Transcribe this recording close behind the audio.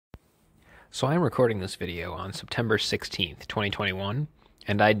So I'm recording this video on September 16th, 2021,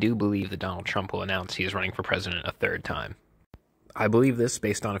 and I do believe that Donald Trump will announce he is running for president a third time. I believe this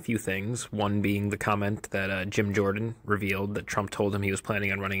based on a few things, one being the comment that Jim Jordan revealed that Trump told him he was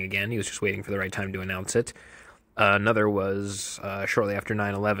planning on running again. He was just waiting for the right time to announce it. Another was shortly after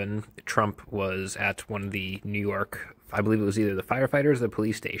 9/11, Trump was at one of the New York, I believe it was either the firefighters or the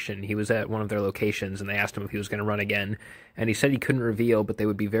police station. He was at one of their locations, and they asked him if he was going to run again, and he said he couldn't reveal, but they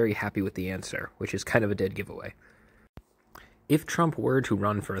would be very happy with the answer, which is kind of a dead giveaway. If Trump were to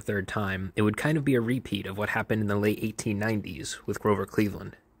run for a third time, it would kind of be a repeat of what happened in the late 1890s with Grover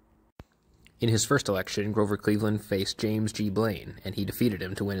Cleveland. In his first election, Grover Cleveland faced James G. Blaine, and he defeated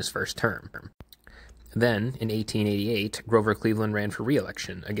him to win his first term. Then, in 1888, Grover Cleveland ran for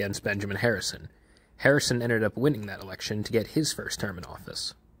re-election against Benjamin Harrison. Harrison ended up winning that election to get his first term in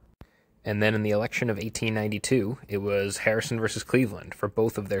office. And then in the election of 1892, it was Harrison versus Cleveland for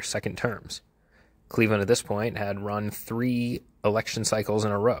both of their second terms. Cleveland at this point had run 3 election cycles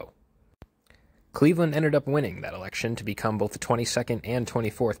in a row. Cleveland ended up winning that election to become both the 22nd and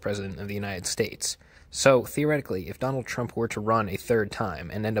 24th President of the United States. So, theoretically, if Donald Trump were to run a third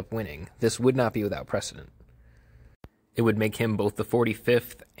time and end up winning, this would not be without precedent. It would make him both the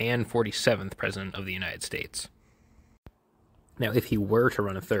 45th and 47th President of the United States. Now, if he were to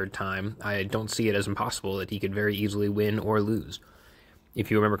run a third time, I don't see it as impossible that he could very easily win or lose.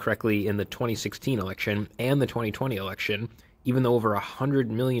 If you remember correctly, in the 2016 election and the 2020 election, even though over 100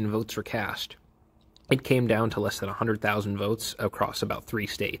 million votes were cast, it came down to less than 100,000 votes across about 3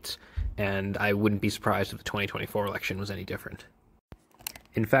 states, and I wouldn't be surprised if the 2024 election was any different.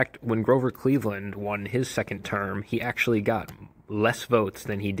 In fact, when Grover Cleveland won his second term, he actually got less votes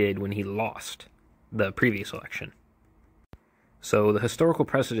than he did when he lost the previous election. So the historical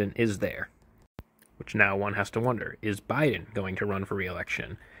precedent is there, which now one has to wonder, is Biden going to run for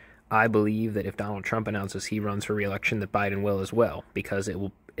re-election? I believe that if Donald Trump announces he runs for re-election, that Biden will as well, because it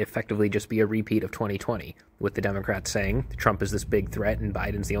will effectively just be a repeat of 2020, with the Democrats saying Trump is this big threat and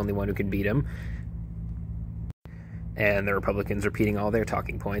Biden's the only one who can beat him, and the Republicans repeating all their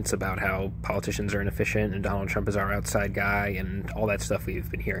talking points about how politicians are inefficient and Donald Trump is our outside guy and all that stuff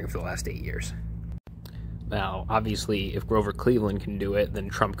we've been hearing for the last 8 years. Now, obviously, if Grover Cleveland can do it, then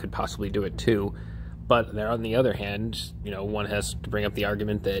Trump could possibly do it too, but there, on the other hand, one has to bring up the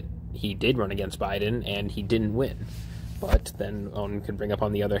argument that he did run against Biden and he didn't win. But then one could bring up,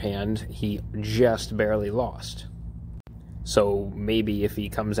 on the other hand, he just barely lost. So maybe if he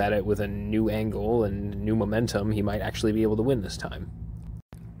comes at it with a new angle and new momentum, he might actually be able to win this time.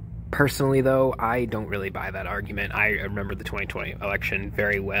 Personally, though, I don't really buy that argument. I remember the 2020 election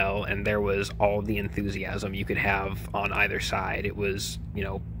very well, and there was all the enthusiasm you could have on either side. It was,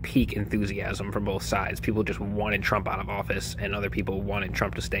 peak enthusiasm from both sides. People just wanted Trump out of office, and other people wanted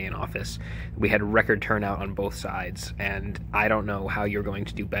Trump to stay in office. We had record turnout on both sides, and I don't know how you're going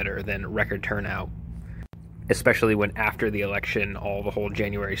to do better than record turnout, especially when after the election, all the whole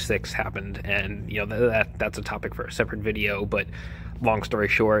January 6th happened, and, that's a topic for a separate video, but long story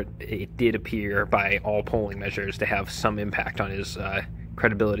short, it did appear by all polling measures to have some impact on his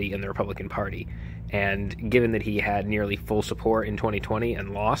credibility in the Republican Party. And given that he had nearly full support in 2020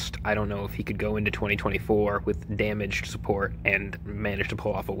 and lost, I don't know if he could go into 2024 with damaged support and manage to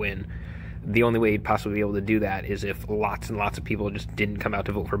pull off a win. The only way he'd possibly be able to do that is if lots and lots of people just didn't come out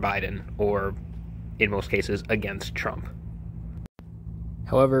to vote for Biden, or in most cases, against Trump.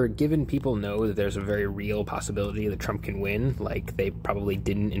 However, given people know that there's a very real possibility that Trump can win, like they probably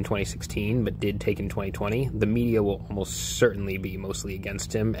didn't in 2016, but did take in 2020, the media will almost certainly be mostly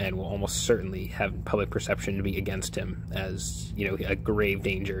against him and will almost certainly have public perception to be against him as, a grave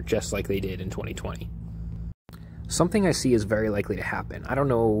danger, just like they did in 2020. Something I see is very likely to happen. I don't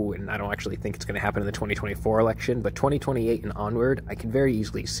know, and I don't actually think it's going to happen in the 2024 election, but 2028 and onward, I could very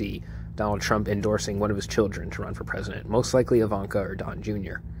easily see Donald Trump endorsing one of his children to run for president, most likely Ivanka or Don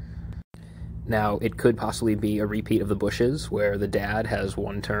Jr. Now, it could possibly be a repeat of the Bushes, where the dad has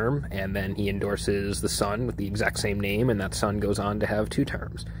 1 term, and then he endorses the son with the exact same name, and that son goes on to have 2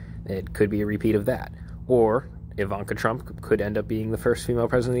 terms. It could be a repeat of that. Or Ivanka Trump could end up being the first female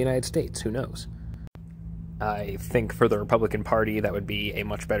president of the United States. Who knows? I think for the Republican Party that would be a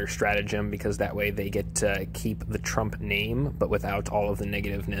much better stratagem, because that way they get to keep the Trump name, but without all of the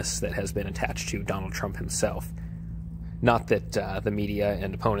negativeness that has been attached to Donald Trump himself. Not that the media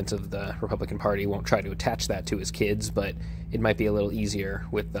and opponents of the Republican Party won't try to attach that to his kids, but it might be a little easier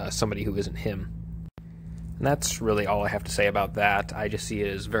with somebody who isn't him. And that's really all I have to say about that. I just see it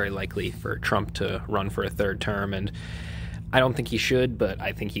as very likely for Trump to run for a third term, and I don't think he should, but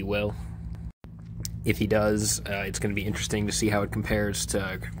I think he will. If he does, it's going to be interesting to see how it compares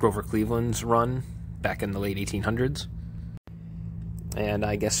to Grover Cleveland's run back in the late 1800s. And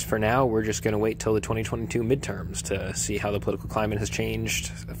I guess for now, we're just going to wait till the 2022 midterms to see how the political climate has changed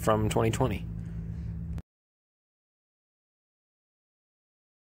from 2020.